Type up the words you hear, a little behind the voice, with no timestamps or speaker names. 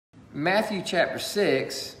Matthew chapter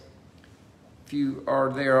 6, if you are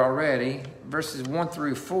there already, verses 1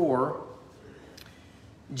 through 4,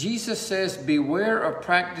 Jesus says, "Beware of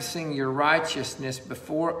practicing your righteousness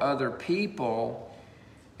before other people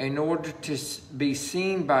in order to be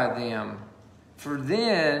seen by them. For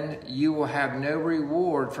then you will have no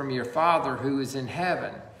reward from your Father who is in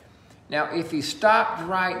heaven." Now, if he stopped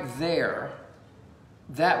right there,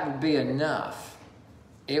 that would be enough.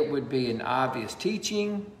 It would be an obvious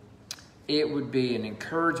teaching. It would be an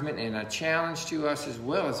encouragement and a challenge to us as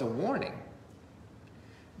well as a warning.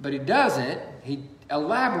 But he doesn't. He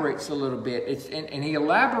elaborates a little bit. And he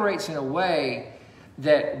elaborates in a way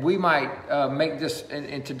that we might make this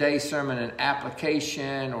in today's sermon an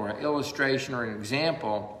application or an illustration or an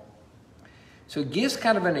example. So it gives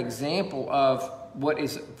kind of an example of what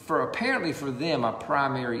is apparently for them a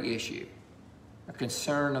primary issue, a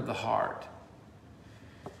concern of the heart.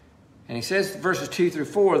 And he says, verses 2 through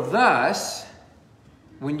 4, "Thus,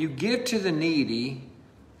 when you give to the needy,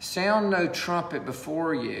 sound no trumpet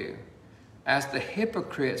before you, as the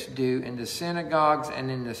hypocrites do in the synagogues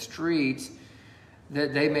and in the streets,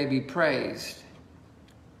 that they may be praised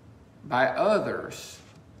by others.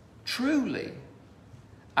 Truly,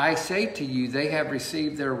 I say to you, they have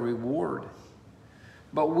received their reward.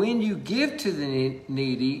 But when you give to the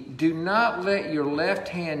needy, do not let your left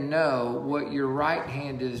hand know what your right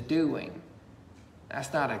hand is doing."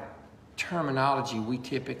 That's not a terminology we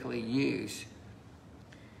typically use.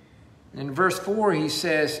 In verse 4, he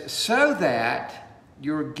says, "So that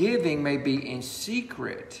your giving may be in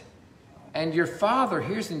secret. And your Father,"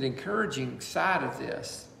 here's an encouraging side of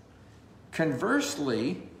this,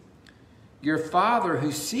 "conversely, your Father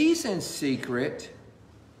who sees in secret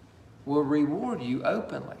will reward you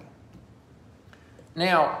openly."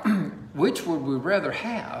 Now, which would we rather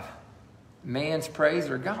have, man's praise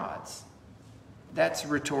or God's? That's a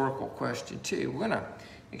rhetorical question too. We're going to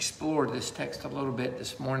explore this text a little bit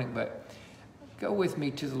this morning, but go with me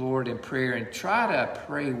to the Lord in prayer and try to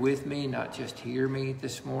pray with me, not just hear me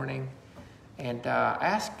this morning. And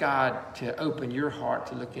ask God to open your heart,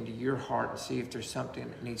 to look into your heart and see if there's something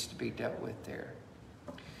that needs to be dealt with there.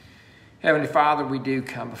 Heavenly Father, we do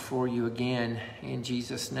come before you again in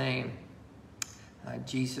Jesus' name.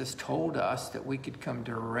 Jesus told us that we could come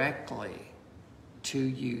directly to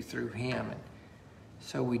you through him. And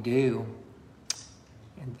so we do.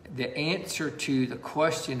 And the answer to the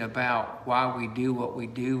question about why we do what we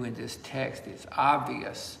do in this text is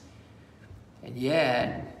obvious. And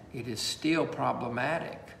yet, it is still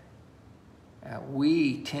problematic.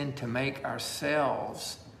 We tend to make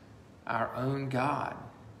ourselves our own God.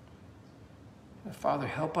 Father,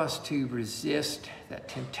 help us to resist that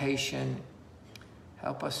temptation.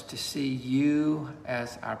 Help us to see you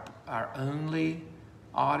as our only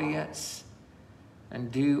audience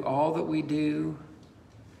and do all that we do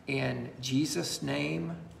in Jesus'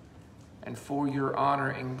 name and for your honor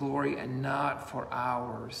and glory and not for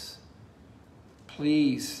ours.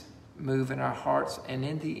 Please move in our hearts, and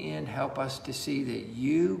in the end, help us to see that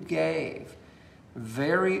you gave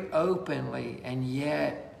very openly and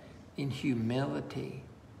yet in humility,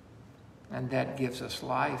 and that gives us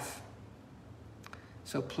life.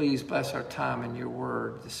 So please bless our time in your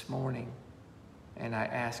word this morning, and I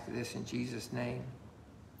ask this in Jesus' name.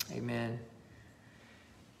 Amen.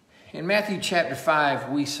 In Matthew chapter 5,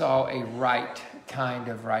 we saw a right kind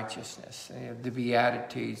of righteousness. The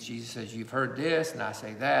Beatitudes, Jesus says, "You've heard this, and I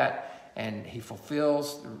say that." And he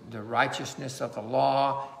fulfills the righteousness of the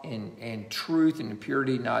law in truth and in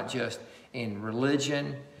purity, not just in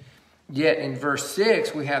religion. Yet in verse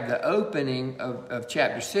 6, we have the opening of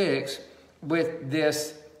chapter 6 with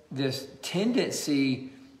this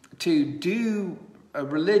tendency to do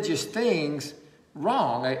religious things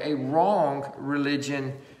wrong, a wrong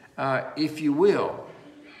religion, if you will.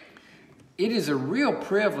 It is a real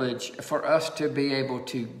privilege for us to be able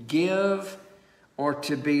to give or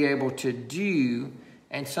to be able to do.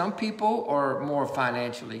 And some people are more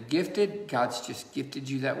financially gifted. God's just gifted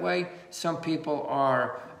you that way. Some people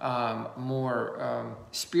are more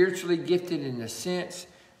spiritually gifted in the sense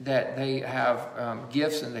that they have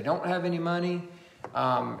gifts and they don't have any money.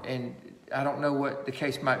 And I don't know what the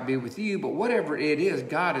case might be with you, but whatever it is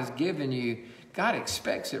God has given you, God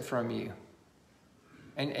expects it from you.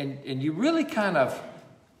 And you really kind of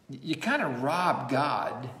rob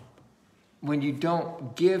God when you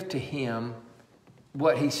don't give to him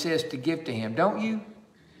what he says to give to him, don't you?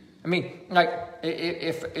 I mean, like,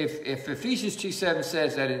 if Ephesians 2:7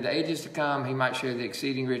 says that in the ages to come, he might share the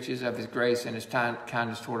exceeding riches of his grace and his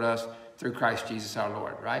kindness toward us through Christ Jesus our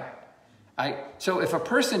Lord, right? So if a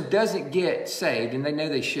person doesn't get saved, and they know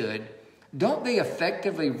they should, don't they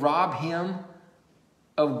effectively rob him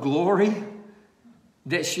of glory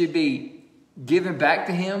that should be given back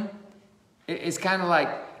to him? It's kind of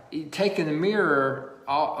like taking the mirror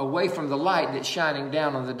away from the light that's shining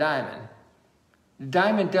down on the diamond. The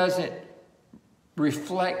diamond doesn't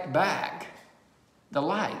reflect back the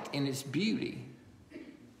light in its beauty.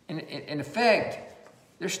 In effect,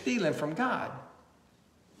 they're stealing from God.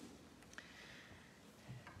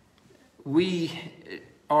 We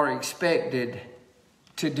are expected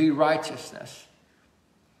to do righteousness.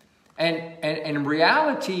 And in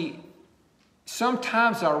reality,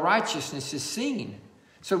 sometimes our righteousness is seen.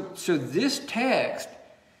 So this text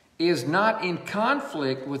is not in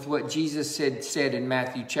conflict with what Jesus said in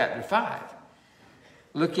Matthew chapter 5.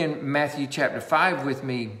 Look in Matthew chapter 5 with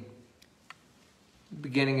me,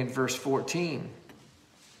 beginning in verse 14.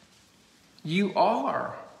 You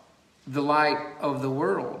are the light of the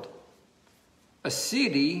world. A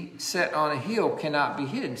city set on a hill cannot be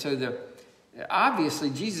hidden. So obviously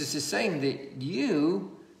Jesus is saying that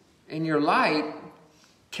you and your light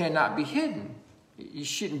cannot be hidden. You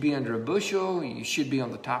shouldn't be under a bushel. You should be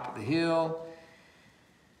on the top of the hill.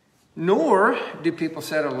 Nor do people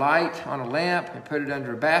set a light on a lamp and put it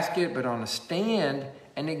under a basket, but on a stand,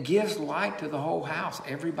 and it gives light to the whole house.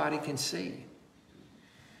 Everybody can see.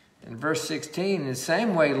 In verse 16, in the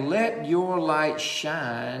same way, let your light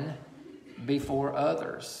shine before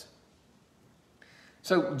others.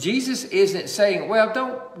 So Jesus isn't saying, well,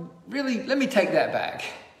 let me take that back.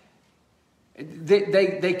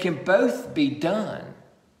 They can both be done.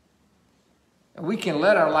 We can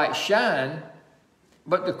let our light shine,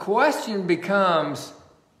 but the question becomes,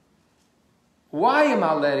 why am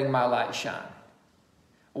I letting my light shine?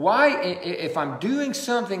 Why, if I'm doing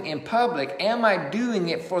something in public, am I doing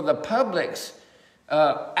it for the public's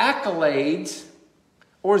accolades,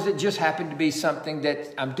 or does it just happen to be something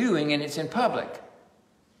that I'm doing and it's in public?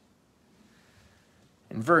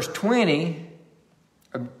 In verse 20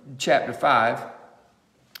 of chapter 5,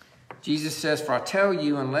 Jesus says, for I tell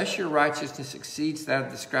you, unless your righteousness exceeds that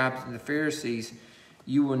of the scribes and the Pharisees,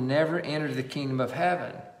 you will never enter the kingdom of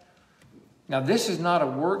heaven. Now, this is not a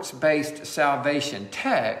works-based salvation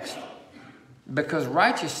text because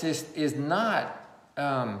righteousness is not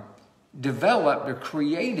developed or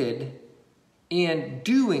created in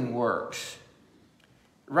doing works.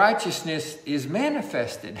 Righteousness is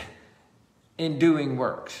manifested in doing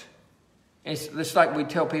works. It's like we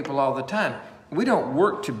tell people all the time. We don't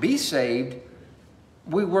work to be saved.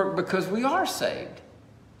 We work because we are saved.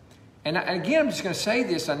 And again, I'm just going to say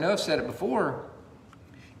this. I know I've said it before.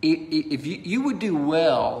 If you would do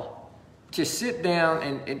well to sit down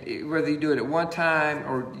and whether you do it at one time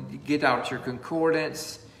or get out your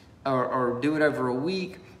concordance or do it over a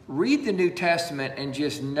week, read the New Testament and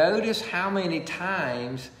just notice how many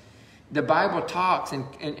times the Bible talks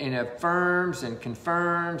and affirms and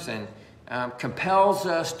confirms and compels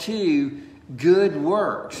us to good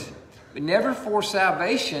works. But never for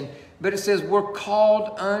salvation, but it says we're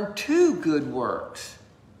called unto good works.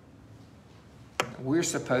 We're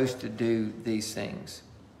supposed to do these things.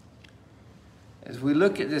 As we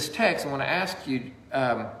look at this text, I want to ask you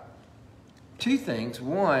two things.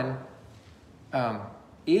 One,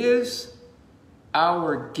 is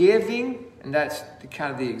our giving, and that's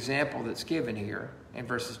kind of the example that's given here in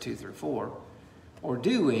verses 2 through 4, or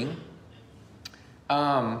doing,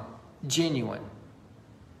 genuine?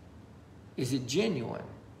 Is it genuine?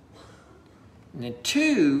 And then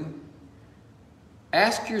two,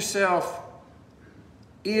 ask yourself,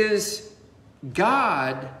 is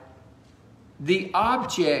God the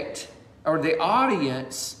object or the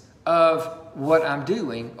audience of what I'm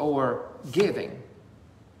doing or giving?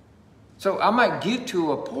 So I might give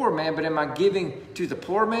to a poor man, but am I giving to the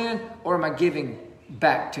poor man or am I giving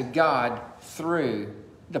back to God through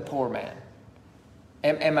the poor man?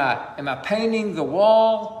 Am I painting the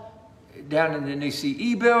wall down in the new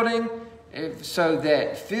CE building so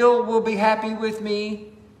that Phil will be happy with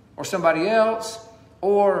me or somebody else?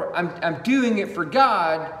 Or I'm doing it for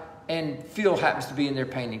God and Phil happens to be in there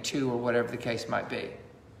painting too, or whatever the case might be.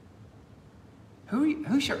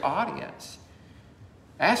 Who's your audience?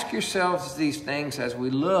 Ask yourselves these things as we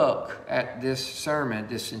look at this sermon,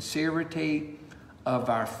 the sincerity of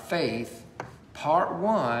our faith, part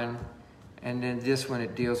 1, and then this one,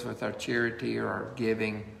 it deals with our charity or our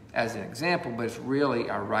giving as an example, but it's really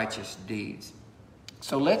our righteous deeds.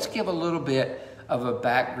 So let's give a little bit of a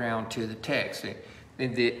background to the text.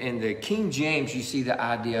 In the King James, you see the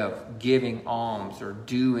idea of giving alms or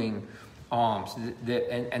doing alms.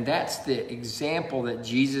 And that's the example that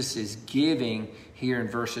Jesus is giving here in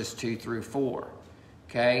verses 2 through 4.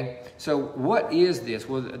 Okay, so what is this?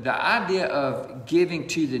 Well, the idea of giving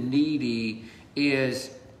to the needy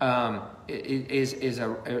is a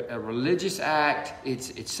religious act.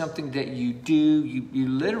 It's something that you do. You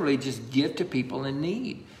literally just give to people in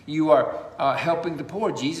need. You are helping the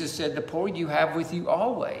poor. Jesus said, "The poor you have with you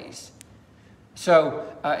always."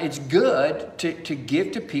 So it's good to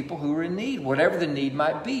give to people who are in need, whatever the need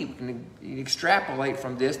might be. We can extrapolate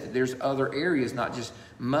from this that there's other areas, not just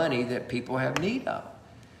money, that people have need of.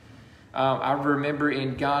 I remember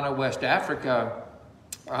in Ghana, West Africa,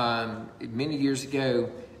 many years ago,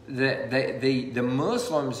 that the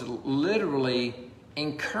Muslims literally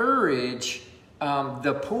encourage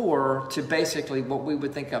the poor to basically what we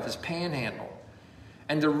would think of as panhandle.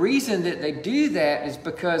 And the reason that they do that is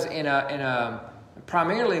because in a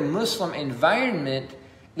primarily Muslim environment,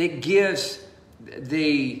 it gives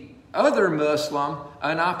the other Muslim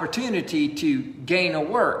an opportunity to gain a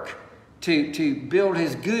work, to build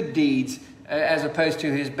his good deeds as opposed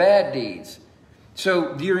to his bad deeds.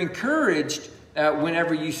 So you're encouraged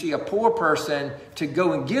whenever you see a poor person to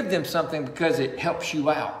go and give them something because it helps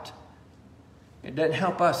you out. It doesn't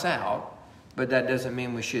help us out, but that doesn't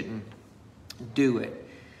mean we shouldn't do it.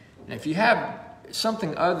 And if you have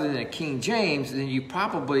something other than a King James, then you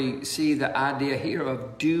probably see the idea here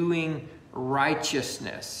of doing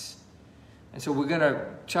righteousness. And so we're going to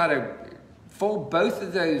try to fold both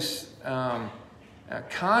of those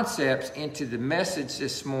concepts into the message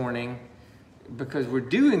this morning, because we're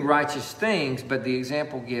doing righteous things, but the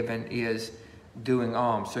example given is doing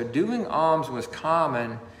alms. So doing alms was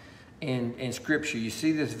common in Scripture. You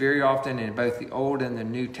see this very often in both the Old and the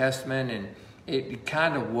New Testament, and it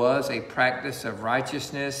kind of was a practice of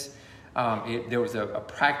righteousness. There was a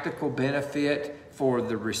practical benefit for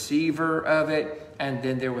the receiver of it, and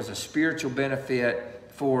then there was a spiritual benefit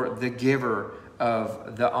for the giver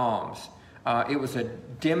of the alms. It was a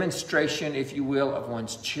demonstration, if you will, of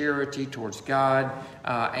one's charity towards God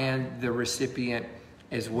and the recipient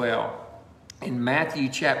as well. In Matthew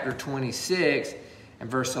chapter 26 and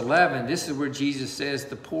verse 11, this is where Jesus says,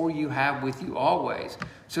 "The poor you have with you always."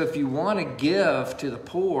 So if you want to give to the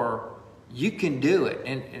poor, you can do it.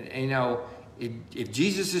 And you know, if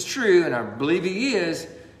Jesus is true, and I believe he is,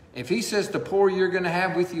 if he says the poor you're going to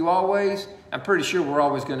have with you always, I'm pretty sure we're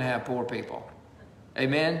always going to have poor people.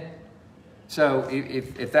 Amen? So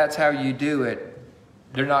if that's how you do it,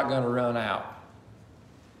 they're not going to run out.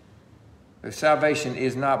 If salvation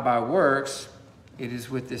is not by works, it is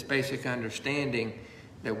with this basic understanding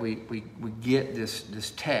that we get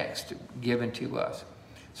this text given to us.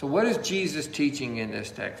 So what is Jesus teaching in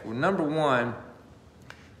this text? Well, number one,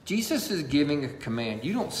 Jesus is giving a command.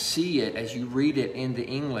 You don't see it as you read it in the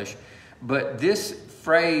English, but this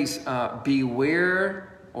phrase,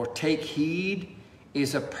 beware or take heed,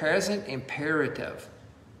 is a present imperative.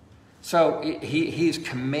 So he's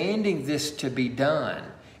commanding this to be done.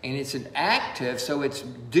 And it's an active, so it's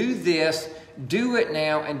do this, do it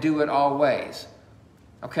now, and do it always.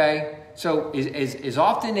 Okay? So as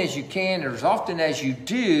often as you can, or as often as you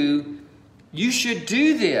do, you should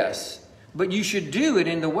do this. But you should do it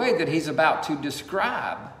in the way that he's about to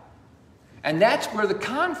describe. And that's where the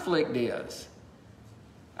conflict is.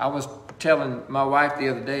 I was telling my wife the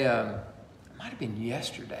other day, it might have been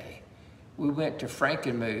yesterday, we went to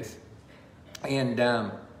Frankenmuth, and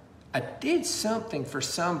I did something for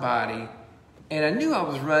somebody, and I knew I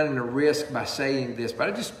was running a risk by saying this, but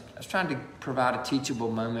I was trying to provide a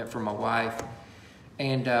teachable moment for my wife.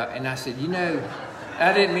 And I said, you know,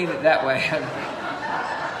 I didn't mean it that way.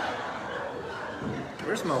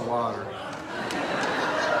 Where's my water?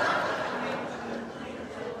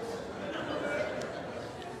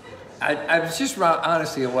 I was just,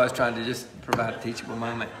 honestly, I was trying to just provide a teachable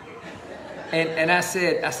moment. And I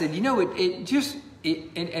said, you know,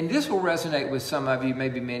 and this will resonate with some of you,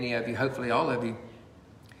 maybe many of you, hopefully all of you.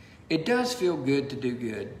 It does feel good to do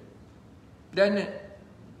good, doesn't it?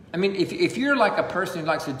 I mean, if you're like a person who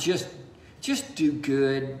likes to just do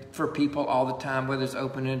good for people all the time, whether it's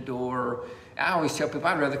opening a door, I always tell people,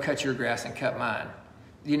 I'd rather cut your grass than cut mine.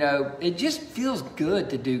 You know, it just feels good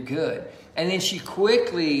to do good. And then she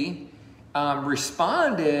quickly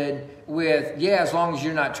responded with, yeah, as long as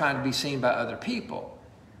you're not trying to be seen by other people.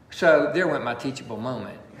 So there went my teachable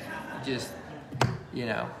moment. Just, you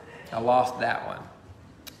know, I lost that one.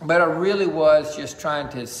 But I really was just trying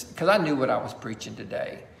to, because I knew what I was preaching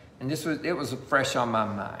today. And it was fresh on my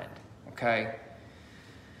mind, okay?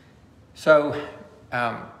 So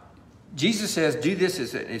Jesus says, do this.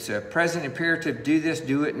 It's a present imperative. Do this,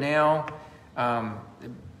 do it now.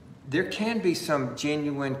 There can be some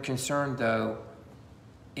genuine concern, though,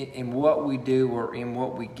 in what we do or in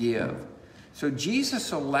what we give. So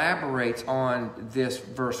Jesus elaborates on this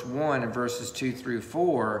verse 1 and verses 2 through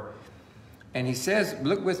 4. And he says,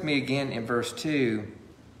 look with me again in verse 2.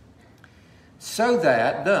 So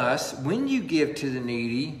that, thus, when you give to the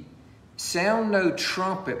needy, sound no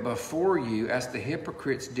trumpet before you, as the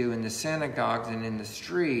hypocrites do in the synagogues and in the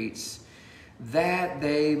streets, that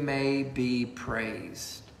they may be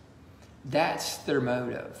praised. That's their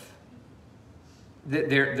motive.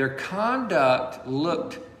 Their conduct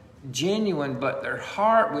looked genuine, but their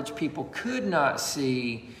heart, which people could not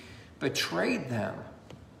see, betrayed them.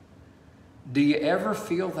 Do you ever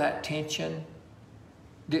feel that tension?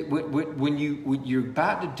 When you're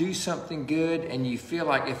about to do something good and you feel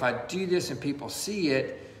like, if I do this and people see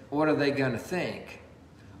it, what are they going to think?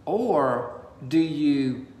 Or do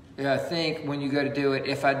you think when you go to do it,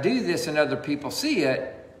 if I do this and other people see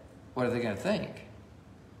it, what are they going to think?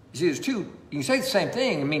 You see, there's two, you can say the same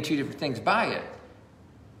thing and mean two different things by it.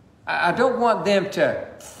 I don't want them to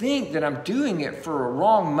think that I'm doing it for a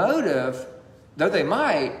wrong motive, though they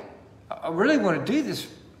might. I really want to do this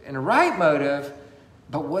in a right motive.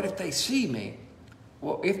 But what if they see me?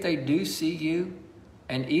 Well, if they do see you,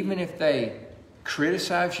 and even if they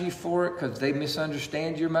criticize you for it because they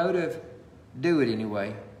misunderstand your motive, do it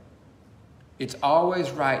anyway. It's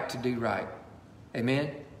always right to do right.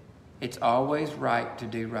 Amen? It's always right to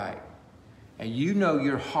do right. And you know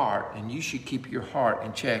your heart, and you should keep your heart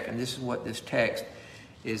in check. And this is what this text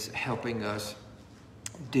is helping us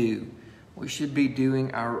do. We should be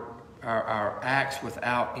doing our acts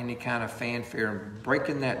without any kind of fanfare, and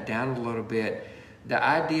breaking that down a little bit. The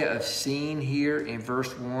idea of seeing here in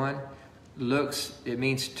verse 1 it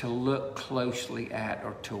means to look closely at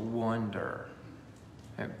or to wonder.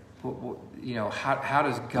 And, you know, how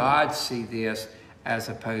does God see this as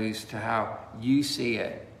opposed to how you see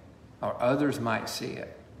it or others might see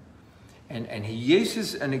it? And he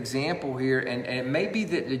uses an example here, and it may be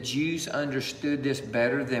that the Jews understood this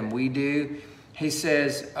better than we do. He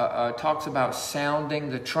says, talks about sounding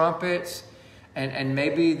the trumpets, and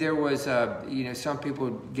maybe there was, some people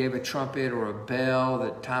gave a trumpet or a bell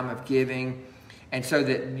at the time of giving, and so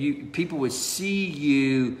that people would see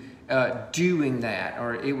you doing that,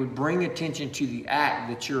 or it would bring attention to the act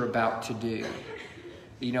that you're about to do.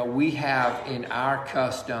 You know, we have in our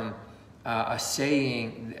custom a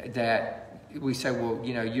saying that we say, well,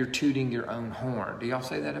 you know, you're tooting your own horn. Do y'all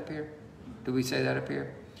say that up here? Do we say that up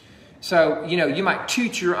here? So, you know, you might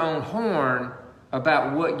toot your own horn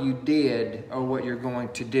about what you did or what you're going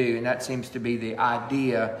to do. And that seems to be the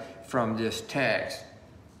idea from this text.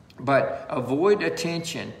 But avoid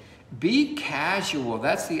attention. Be casual.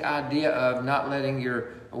 That's the idea of not letting your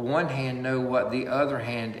one hand know what the other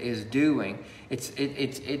hand is doing. It's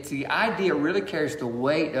the idea really carries the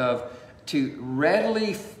weight of to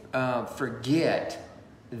readily forget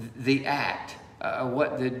the act.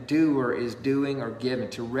 What the doer is doing or giving,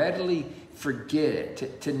 to readily forget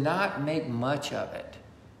it, to not make much of it.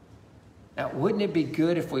 Now, wouldn't it be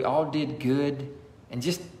good if we all did good and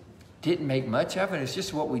just didn't make much of it? It's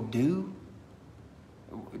just what we do.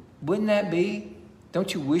 Wouldn't that be?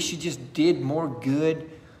 Don't you wish you just did more good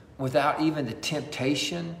without even the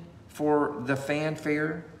temptation for the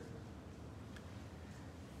fanfare?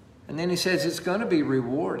 And then he says it's going to be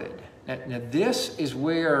rewarded. Now this is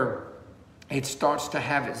where it starts to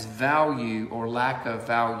have its value or lack of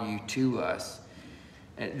value to us.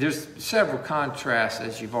 There's several contrasts,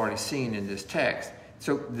 as you've already seen in this text.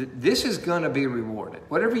 So this is going to be rewarded.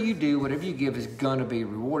 Whatever you do, whatever you give is going to be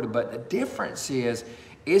rewarded. But the difference is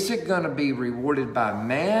it going to be rewarded by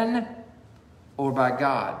man or by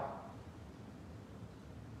God?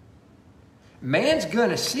 Man's going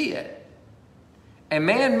to see it. And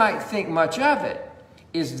man might think much of it.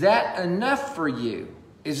 Is that enough for you?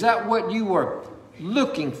 Is that what you were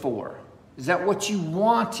looking for? Is that what you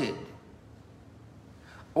wanted?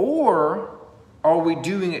 Or are we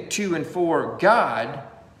doing it to and for God,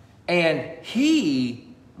 and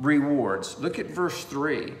He rewards? Look at verse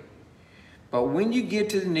 3. But when you give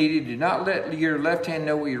to the needy, do not let your left hand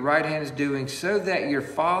know what your right hand is doing, so that your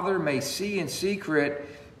Father may see in secret,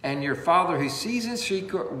 and your Father who sees in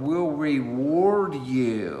secret will reward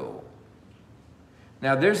you.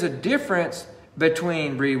 Now there's a difference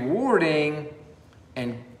between rewarding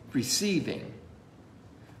and receiving.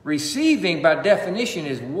 Receiving, by definition,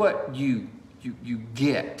 is what you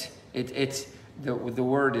get. It's the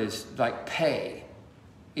word is like pay.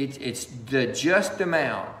 It's the just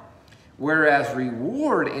amount. Whereas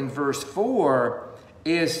reward in verse 4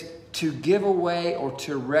 is to give away or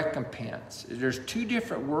to recompense. There's two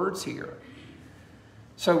different words here.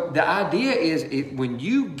 So the idea is when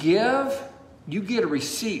you give, You get a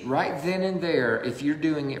receipt right then and there if you're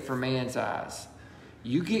doing it for man's eyes.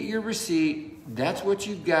 You get your receipt. That's what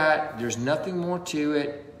you've got. There's nothing more to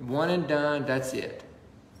it. One and done. That's it.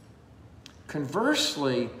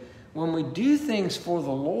 Conversely, when we do things for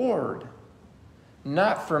the Lord,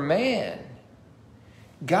 not for man,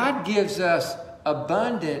 God gives us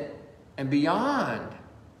abundant and beyond.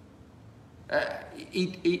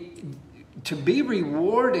 To be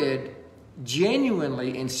rewarded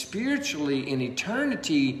genuinely and spiritually in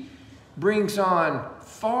eternity brings on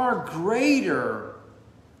far greater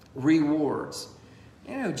rewards.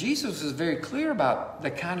 You know, Jesus is very clear about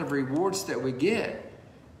the kind of rewards that we get.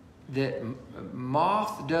 That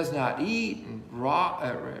moth does not eat and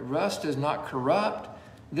rust does not corrupt.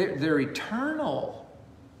 They're eternal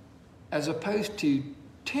as opposed to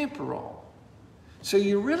temporal. So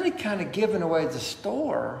you're really kind of giving away the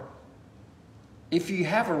store if you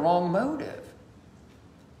have a wrong motive.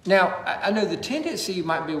 Now, I know the tendency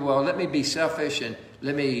might be, well, let me be selfish and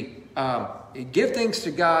let me give things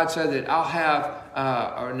to God so that I'll have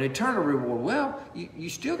an eternal reward. Well, you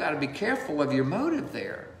still got to be careful of your motive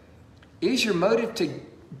there. Is your motive to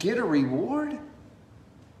get a reward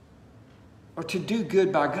or to do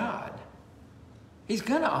good by God? He's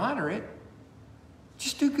going to honor it.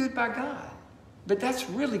 Just do good by God. But that's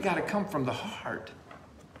really got to come from the heart.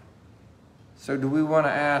 So do we want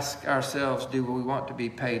to ask ourselves, do we want to be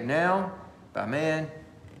paid now by man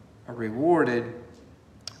or rewarded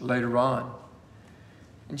later on?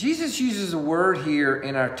 And Jesus uses a word here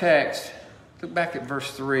in our text. Look back at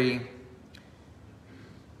verse 3.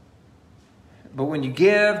 But when you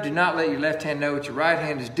give, do not let your left hand know what your right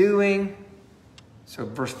hand is doing. So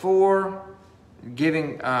verse 4,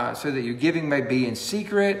 giving so that your giving may be in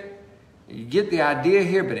secret. You get the idea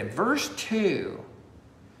here, but in verse 2,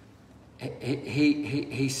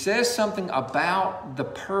 he says something about the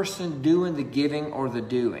person doing the giving or the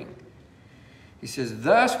doing. He says,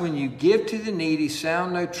 thus when you give to the needy,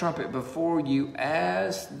 sound no trumpet before you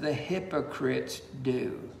as the hypocrites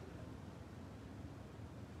do.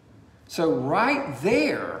 So right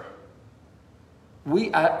there,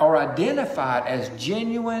 we are identified as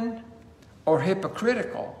genuine or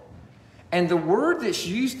hypocritical. And the word that's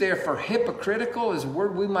used there for hypocritical is a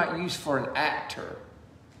word we might use for an actor,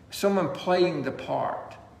 someone playing the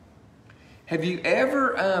part. Have you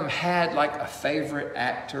ever had like a favorite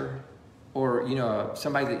actor or, you know,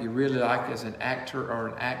 somebody that you really like as an actor or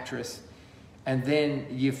an actress, and then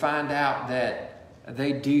you find out that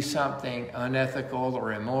they do something unethical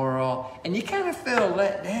or immoral, and you kind of feel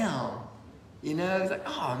let down? You know, it's like,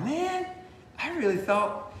 oh man, I really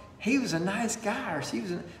thought he was a nice guy, or she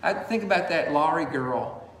was. I think about that Laurie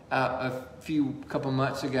girl a couple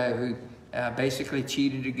months ago who basically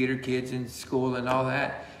cheated to get her kids in school and all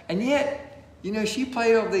that, and yet, you know, she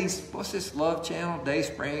played on these, what's this Love Channel, Day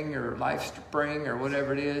Spring or Life Spring or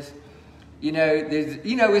whatever it is. You know,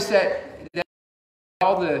 it's that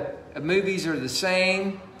all the movies are the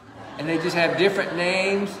same, and they just have different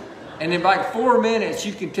names. And in like 4 minutes,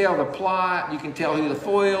 you can tell the plot, you can tell who the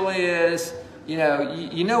foil is. You know,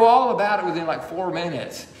 you know all about it within like 4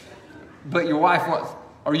 minutes. But your wife wants,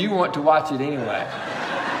 or you want to watch it anyway.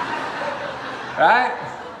 Right?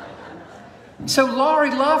 So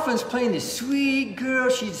Laurie Laughlin's playing this sweet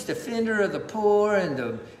girl. She's the defender of the poor and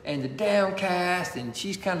the downcast, and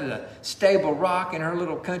she's kind of the stable rock in her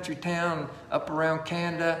little country town up around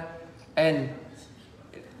Canada. And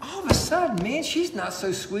all of a sudden, man, she's not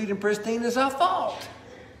so sweet and pristine as I thought.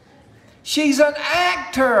 She's an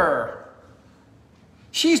actor.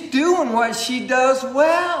 She's doing what she does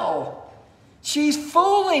well. She's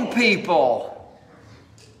fooling people.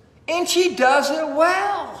 And she does it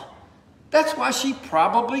well. That's why she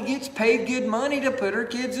probably gets paid good money to put her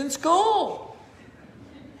kids in school.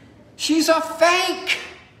 She's a fake.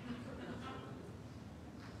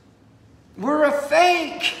 We're a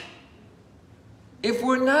fake. If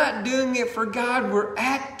we're not doing it for God, we're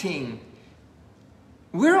acting.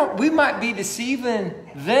 We might be deceiving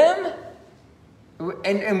them,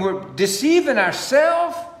 and we're deceiving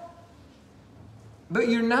ourselves, but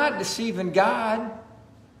you're not deceiving God.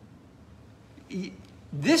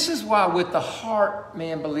 This is why with the heart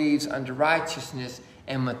man believes unto righteousness,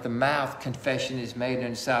 and with the mouth confession is made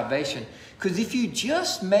unto salvation. Because if you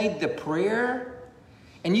just made the prayer,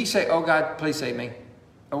 and you say, oh God, please save me,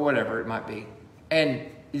 or whatever it might be, and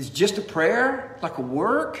it's just a prayer, like a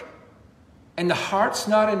work, and the heart's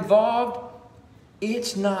not involved,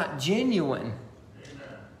 it's not genuine.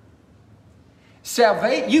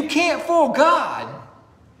 Salvation, you can't fool God.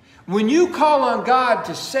 When you call on God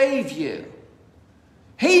to save you,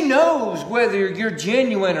 He knows whether you're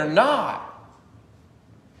genuine or not.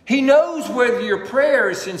 He knows whether your prayer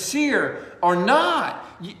is sincere or not.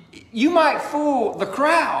 You might fool the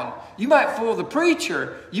crowd. You might fool the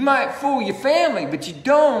preacher. You might fool your family, but you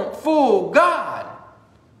don't fool God.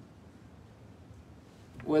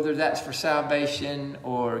 Whether that's for salvation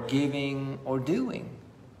or giving or doing.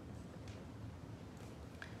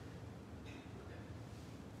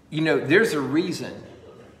 You know, there's a reason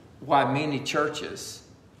why many churches,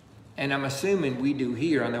 and I'm assuming we do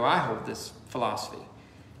here, I know I hold this philosophy,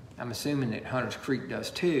 I'm assuming that Hunters Creek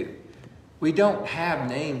does too. We don't have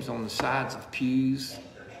names on the sides of pews.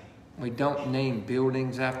 We don't name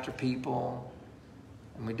buildings after people.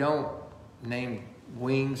 And we don't name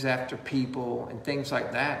wings after people and things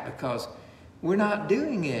like that because we're not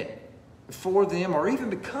doing it for them or even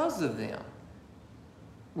because of them.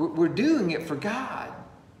 We're doing it for God.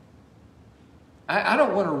 I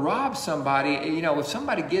don't want to rob somebody. You know, if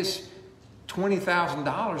somebody gives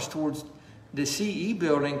 $20,000 towards the CE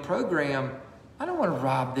building program, I don't want to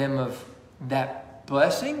rob them of that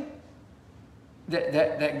blessing,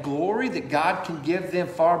 that glory that God can give them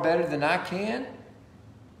far better than I can.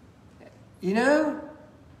 You know?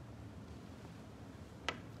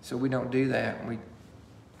 So we don't do that.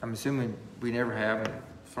 I'm assuming we never have, and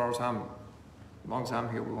as long as I'm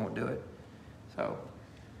here, we won't do it. So,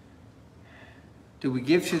 do we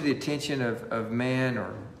give to the attention of man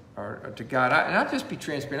or to God? And I'll just be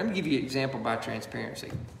transparent. I'm going to give you an example by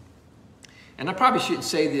transparency. And I probably shouldn't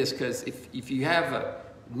say this because if you have a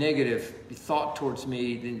negative thought towards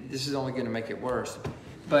me, then this is only going to make it worse.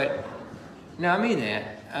 But, no, I mean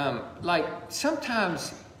that. Like,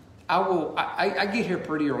 sometimes I get here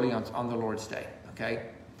pretty early on the Lord's Day, okay?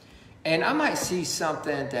 And I might see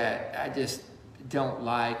something that I just don't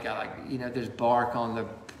like. There's bark on the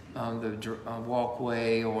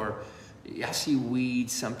walkway, or I see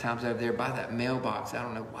weeds sometimes over there by that mailbox. I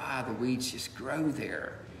don't know why the weeds just grow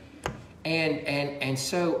there. And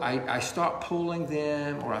so I start pulling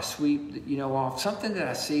them, or I sweep, off something that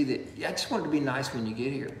I see that I just want it to be nice when you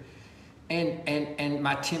get here. And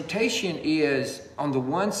my temptation is on the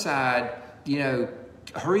one side,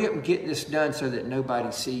 hurry up and get this done so that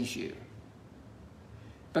nobody sees you.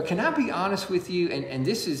 But can I be honest with you? And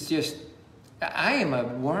this is just, I am a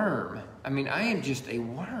worm. I am just a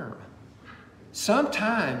worm.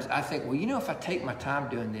 Sometimes I think, well, if I take my time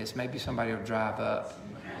doing this, maybe somebody will drive up.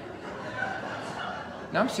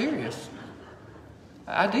 No, I'm serious.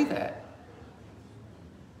 I do that.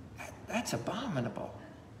 That's abominable.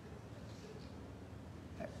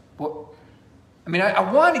 Well,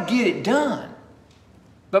 I want to get it done,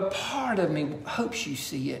 but part of me hopes you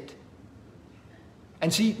see it.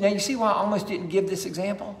 And see, now you see why I almost didn't give this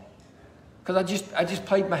example? Because I just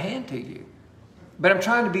played my hand to you. But I'm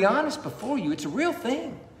trying to be honest before you. It's a real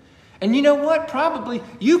thing. And you know what? Probably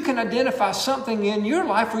you can identify something in your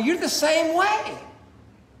life where you're the same way.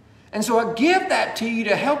 And so I give that to you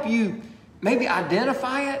to help you maybe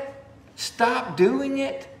identify it, stop doing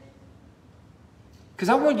it. Because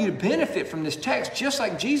I want you to benefit from this text just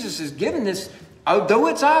like Jesus is giving this, although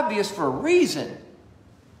it's obvious for a reason.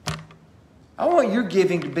 I want your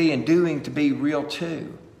giving to be and doing to be real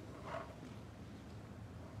too.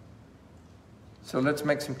 So let's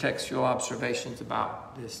make some textual observations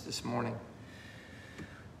about this morning.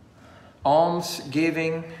 Alms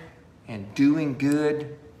giving and doing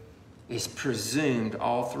good is presumed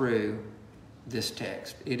all through this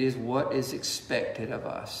text. It is what is expected of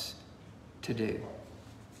us to do.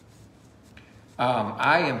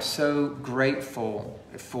 I am so grateful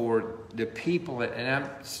for the people, and I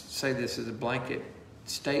say this as a blanket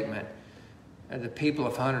statement, the people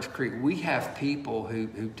of Hunters Creek. We have people who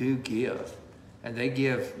do give, and they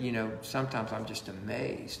give, sometimes I'm just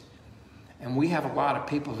amazed. And we have a lot of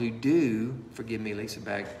people who do, forgive me, Lisa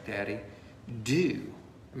Baghdadi, do.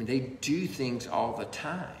 They do things all the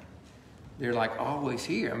time. They're like always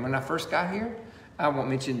here. And when I first got here, I won't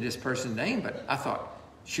mention this person's name, but I thought,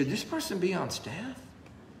 should this person be on staff?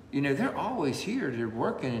 They're always here. They're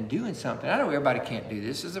working and doing something. I know everybody can't do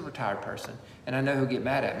this. This is a retired person. And I know he'll get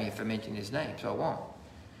mad at me if I mention his name, so I won't.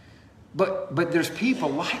 But there's people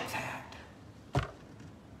like that.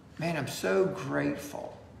 Man, I'm so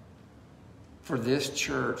grateful for this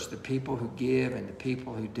church, the people who give and the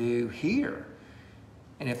people who do here.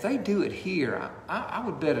 And if they do it here, I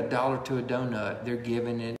would bet $1 to a donut they're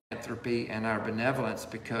giving in philanthropy and our benevolence,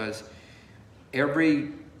 because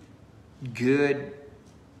every good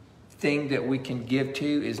thing that we can give to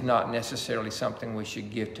is not necessarily something we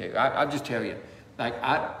should give to. I'll just tell you,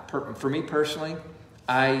 for me personally,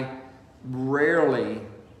 I rarely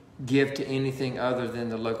give to anything other than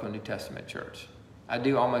the local New Testament church. I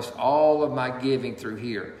do almost all of my giving through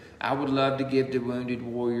here. I would love to give to Wounded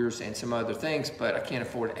Warriors and some other things, but I can't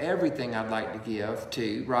afford everything I'd like to give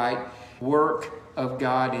to, right? Work of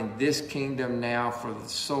God in this kingdom now for the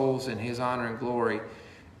souls in His honor and glory.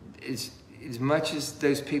 Is as much as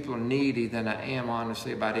those people are needy than I am,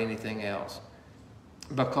 honestly, about anything else.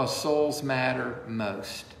 Because souls matter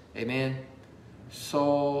most. Amen?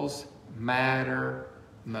 Souls matter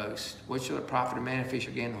most. What shall it profit a man if he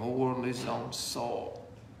shall gain the whole world and lose his own soul?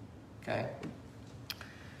 Okay?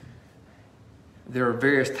 There are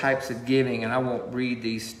various types of giving, and I won't read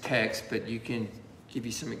these texts, but you can give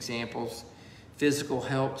you some examples. Physical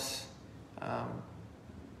helps.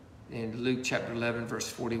 In Luke chapter 11, verse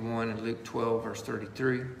 41, and Luke 12, verse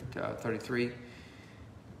 33.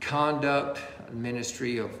 Conduct,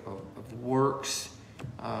 ministry of works.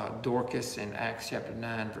 Dorcas in Acts chapter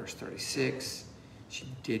 9, verse 36. She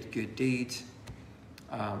did good deeds.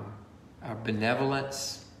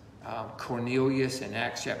 Benevolence. Cornelius in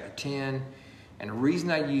Acts chapter 10. And the reason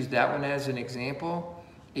I use that one as an example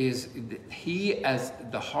is he, as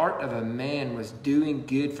the heart of a man, was doing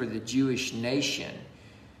good for the Jewish nation,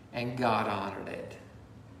 and God honored it.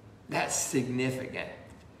 That's significant.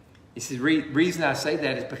 It's the reason I say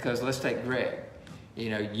that is because, let's take Greg. You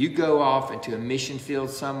know, you go off into a mission field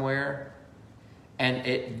somewhere, and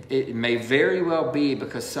it may very well be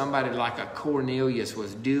because somebody like a Cornelius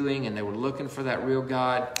was doing, and they were looking for that real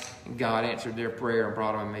God, and God answered their prayer and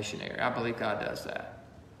brought them a missionary. I believe God does that.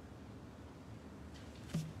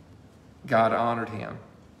 God honored him.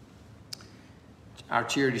 Our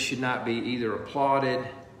charity should not be either applauded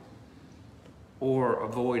or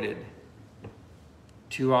avoided.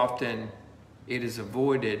 Too often it is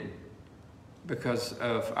avoided because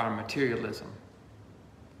of our materialism.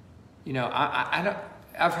 You know,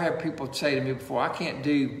 I've had people say to me before, I can't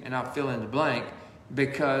do, and I'll fill in the blank,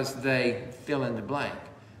 because they fill in the blank.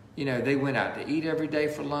 You know, they went out to eat every day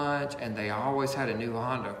for lunch, and they always had a new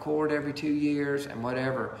Honda Accord every 2 years and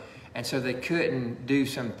whatever. And so they couldn't do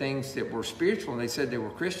some things that were spiritual, and they said they were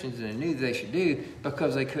Christians and they knew they should do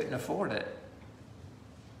because they couldn't afford it.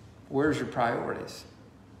 Where's your priorities?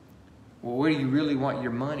 Well, where do you really want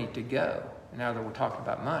your money to go? Now that we're talking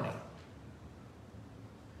about money.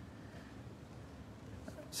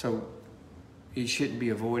 So it shouldn't be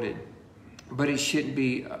avoided, but it shouldn't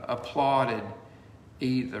be applauded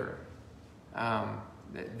either.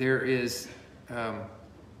 There is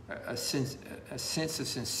a sense of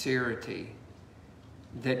sincerity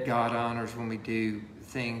that God honors when we do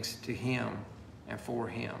things to Him and for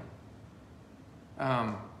Him.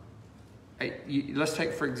 Let's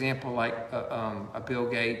take, for example, like a Bill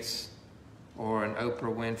Gates or an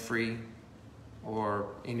Oprah Winfrey or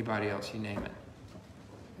anybody else, you name it.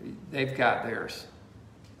 They've got theirs.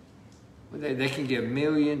 They can give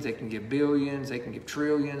millions, they can give billions, they can give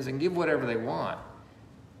trillions, and give whatever they want.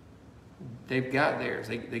 They've got theirs.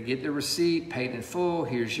 They get the receipt, paid in full.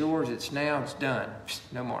 Here's yours. It's now. It's done.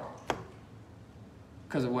 No more.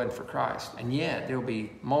 Because it wasn't for Christ. And yet, there'll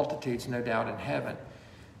be multitudes, no doubt, in heaven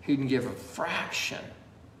who can give a fraction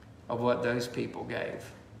of what those people gave.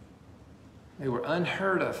 They were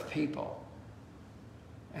unheard of people.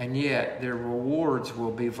 And yet, their rewards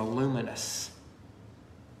will be voluminous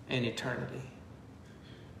in eternity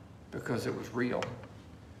because it was real.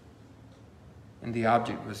 And the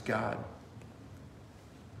object was God.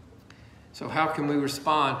 So how can we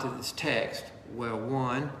respond to this text? Well,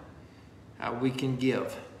 one, we can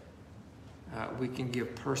give. We can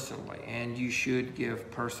give personally, and you should give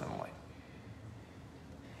personally.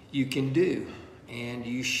 You can do, and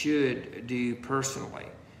you should do personally.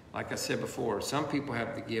 Like I said before, some people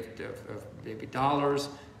have the gift of maybe dollars,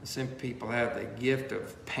 and some people have the gift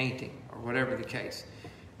of painting, or whatever the case.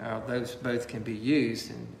 Those both can be used,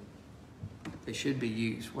 and they should be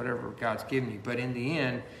used, whatever God's given you. But in the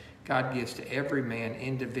end, God gives to every man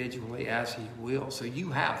individually as He will. So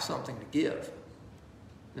you have something to give.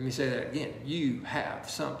 Let me say that again. You have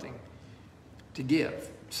something to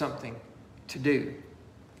give, something to do.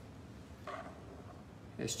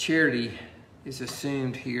 As charity is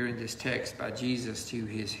assumed here in this text by Jesus to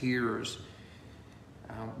His hearers,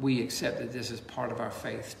 we accept that this is part of our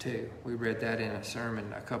faith too. We read that in a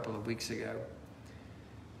sermon a couple of weeks ago.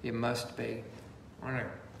 It must be. We're going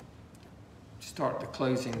to start the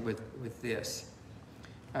closing with this.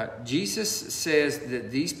 Jesus says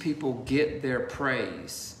that these people get their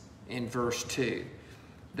praise in verse 2.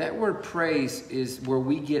 That word praise is where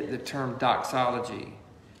we get the term doxology.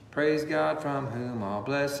 Praise God from whom all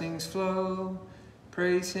blessings flow.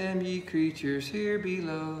 Praise Him, ye creatures here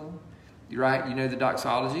below. Right? You know the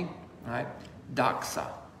doxology, right? Doxa.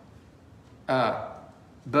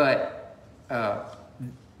 But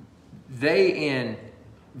They, in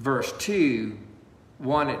verse 2,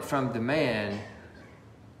 want it from the man,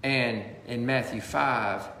 and in Matthew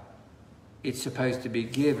 5, it's supposed to be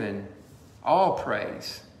given all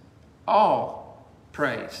praise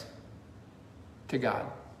to God.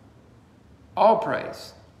 All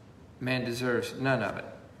praise. Man deserves none of it.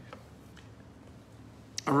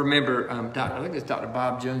 I remember, I think it's Dr.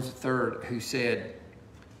 Bob Jones III who said,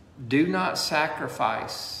 do not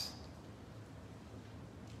sacrifice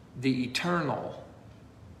the eternal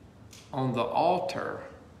on the altar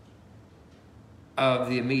of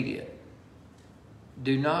the immediate.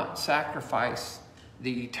 Do not sacrifice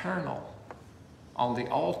the eternal on the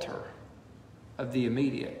altar of the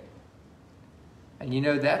immediate. And you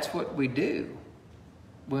know, that's what we do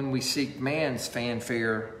when we seek man's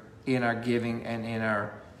fanfare in our giving and in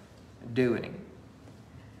our doing.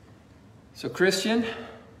 So, Christian,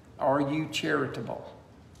 are you charitable?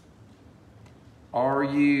 Are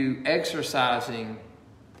you exercising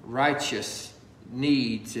righteous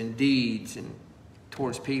needs and deeds and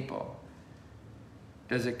towards people?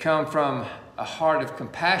 Does it come from a heart of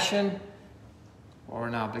compassion or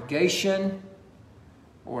an obligation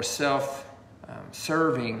or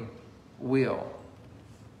self-serving will?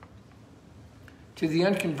 To the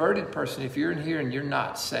unconverted person, if you're in here and you're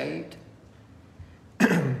not saved,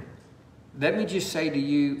 let me just say to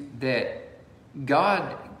you that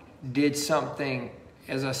God did something,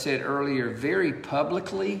 as I said earlier, very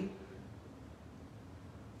publicly,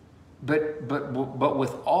 but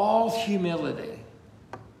with all humility.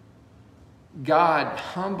 God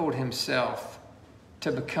humbled himself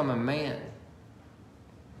to become a man.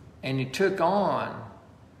 And he took on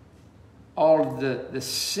all of the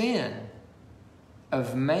sin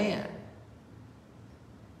of man.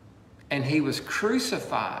 And he was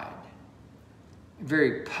crucified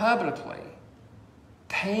very publicly,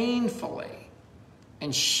 painfully,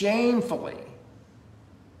 and shamefully,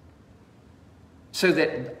 so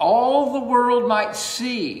that all the world might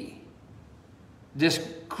see this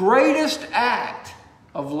greatest act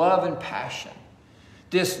of love and passion,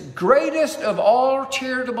 this greatest of all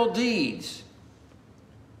charitable deeds,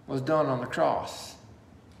 was done on the cross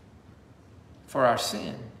for our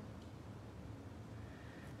sin.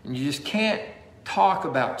 And you just can't talk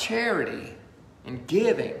about charity and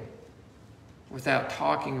giving without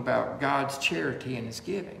talking about God's charity and his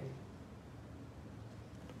giving.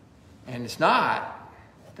 And it's not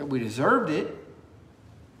that we deserved it.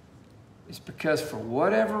 It's because for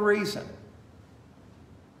whatever reason,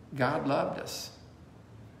 God loved us.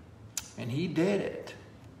 And he did it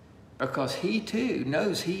because he too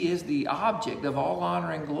knows he is the object of all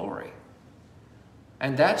honor and glory.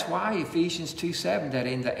 And that's why Ephesians 2:7, that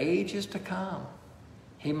in the ages to come,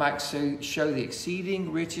 he might show the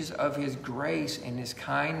exceeding riches of his grace and his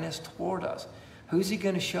kindness toward us. Who's he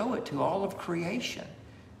going to show it to? All of creation.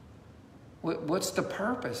 What's the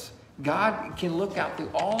purpose? God can look out through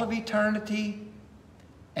all of eternity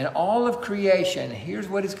and all of creation. Here's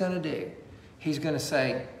what he's going to do. He's going to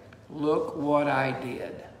say, look what I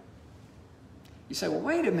did. You say, well,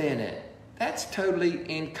 wait a minute. That's totally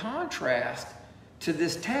in contrast to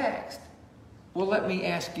this text. Well, let me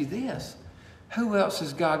ask you this. Who else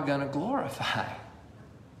is God going to glorify?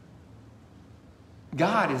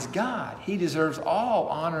 God is God. He deserves all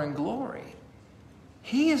honor and glory.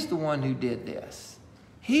 He is the one who did this.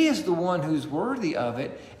 He is the one who's worthy of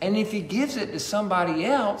it. And if he gives it to somebody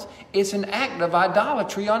else, it's an act of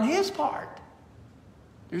idolatry on his part.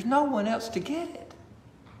 There's no one else to get it.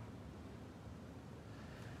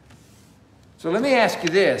 So let me ask you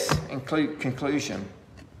this in conclusion.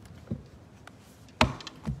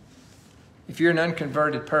 If you're an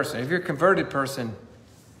unconverted person, if you're a converted person,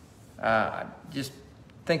 just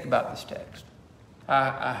think about this text.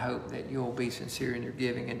 I hope that you'll be sincere in your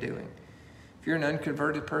giving and doing. If you're an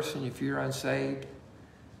unconverted person, if you're unsaved,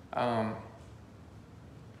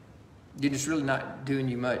 it's really not doing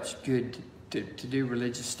you much good to do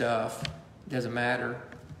religious stuff. It doesn't matter.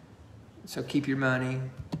 So keep your money,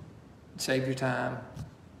 save your time.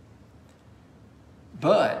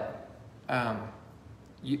 But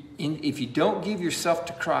if you don't give yourself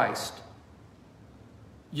to Christ,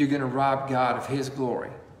 you're going to rob God of his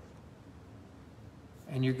glory.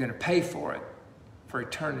 And you're going to pay for it for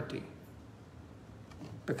eternity.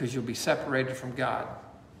 Because you'll be separated from God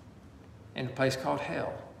in a place called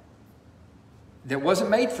hell. That wasn't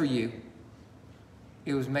made for you.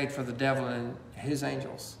 It was made for the devil and his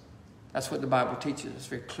angels. That's what the Bible teaches us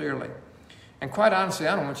very clearly. And quite honestly,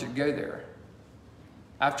 I don't want you to go there.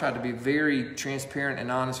 I've tried to be very transparent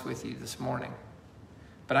and honest with you this morning.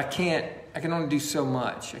 But I can only do so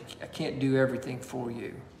much. I can't do everything for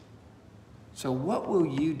you. So what will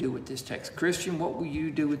you do with this text? Christian, what will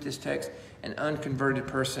you do with this text? An unconverted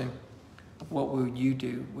person, what will you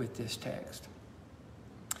do with this text?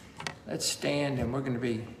 Let's stand, and we're going to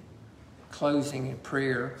be closing in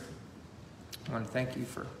prayer. I want to thank you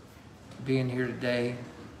for being here today.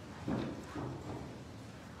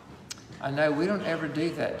 I know we don't ever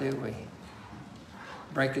do that, do we?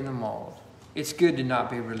 Breaking the mold. It's good to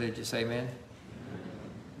not be religious, amen?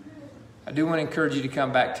 I do want to encourage you to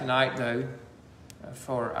come back tonight, though,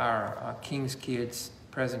 for our King's Kids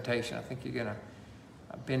presentation. I think you're going to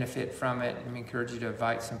benefit from it. Let me encourage you to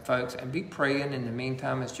invite some folks and be praying in the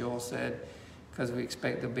meantime, as Joel said, because we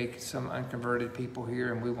expect there'll be some unconverted people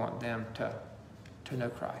here, and we want them to know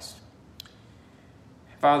Christ.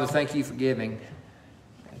 Father, thank you for giving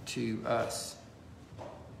to us.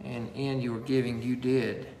 And in your giving, you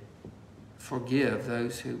did forgive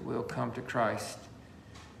those who will come to Christ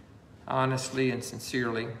honestly and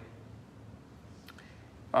sincerely.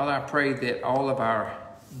 Father, I pray that all of our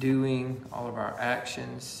doing, all of our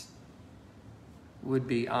actions would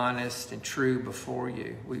be honest and true before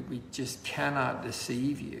you. We just cannot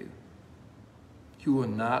deceive you. You will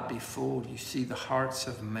not be fooled. You see the hearts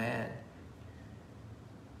of man.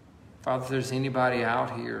 Father, if there's anybody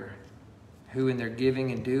out here who in their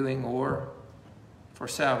giving and doing or for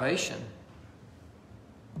salvation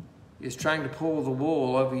is trying to pull the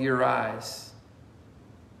wool over your eyes,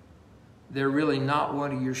 they're really not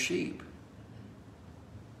one of your sheep.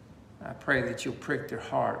 I pray that you'll prick their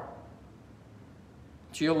heart,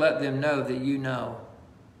 that you'll let them know that you know,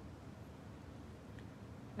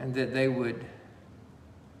 and that they would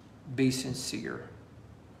be sincere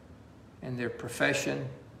in their profession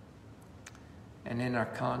and in our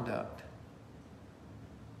conduct.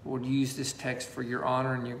 Lord, use this text for your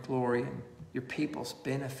honor and your glory and your people's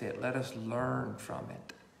benefit. Let us learn from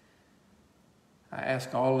it. I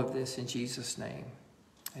ask all of this in Jesus' name.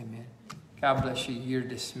 Amen. God bless you. You're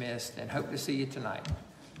dismissed, and hope to see you tonight.